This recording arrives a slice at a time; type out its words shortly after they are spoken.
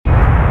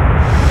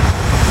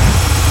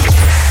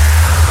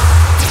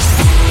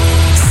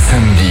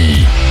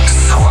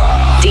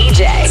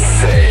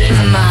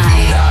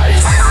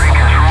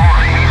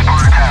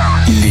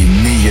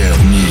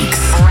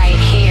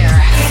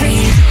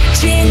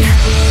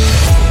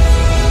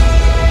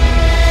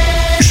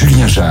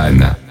Julien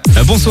Jeanne.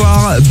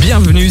 Bonsoir,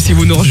 bienvenue si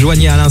vous nous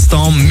rejoignez à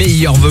l'instant.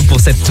 Meilleurs vœux pour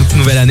cette toute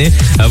nouvelle année.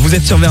 Vous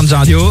êtes sur Part.2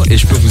 Radio et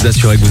je peux vous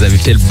assurer que vous avez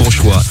fait le bon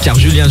choix. Car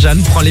Julien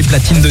Jeanne prend les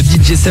platines de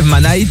DJ Save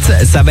My Night.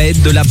 Ça va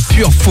être de la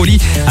pure folie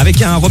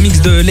avec un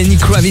remix de Lenny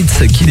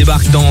Kravitz qui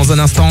débarque dans un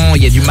instant.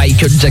 Il y a du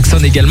Michael Jackson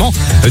également,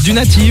 du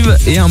Native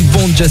et un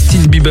bon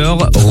Justin Bieber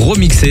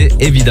remixé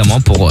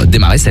évidemment pour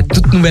démarrer cette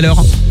toute nouvelle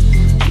heure.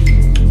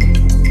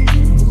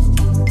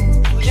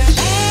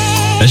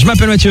 Je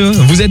m'appelle Mathieu,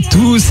 vous êtes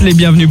tous les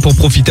bienvenus pour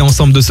profiter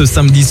ensemble de ce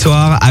samedi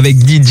soir avec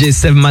DJ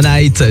Save My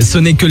Night. Ce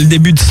n'est que le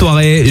début de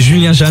soirée,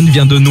 Julien Jeanne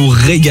vient de nous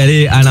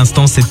régaler à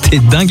l'instant, c'était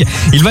dingue.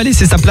 Il va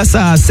laisser sa place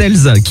à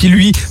Sales qui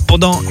lui,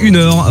 pendant 1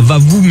 heure, va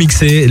vous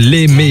mixer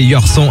les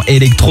meilleurs sons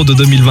électro de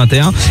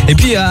 2021. Et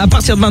puis à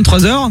partir de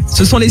 23h,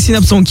 ce sont les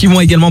Synapsons qui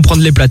vont également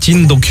prendre les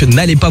platines, donc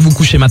n'allez pas vous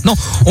coucher maintenant.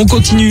 On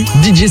continue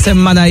DJ Save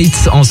My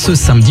Night en ce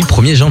samedi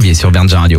 1er janvier sur Part.2 Radio.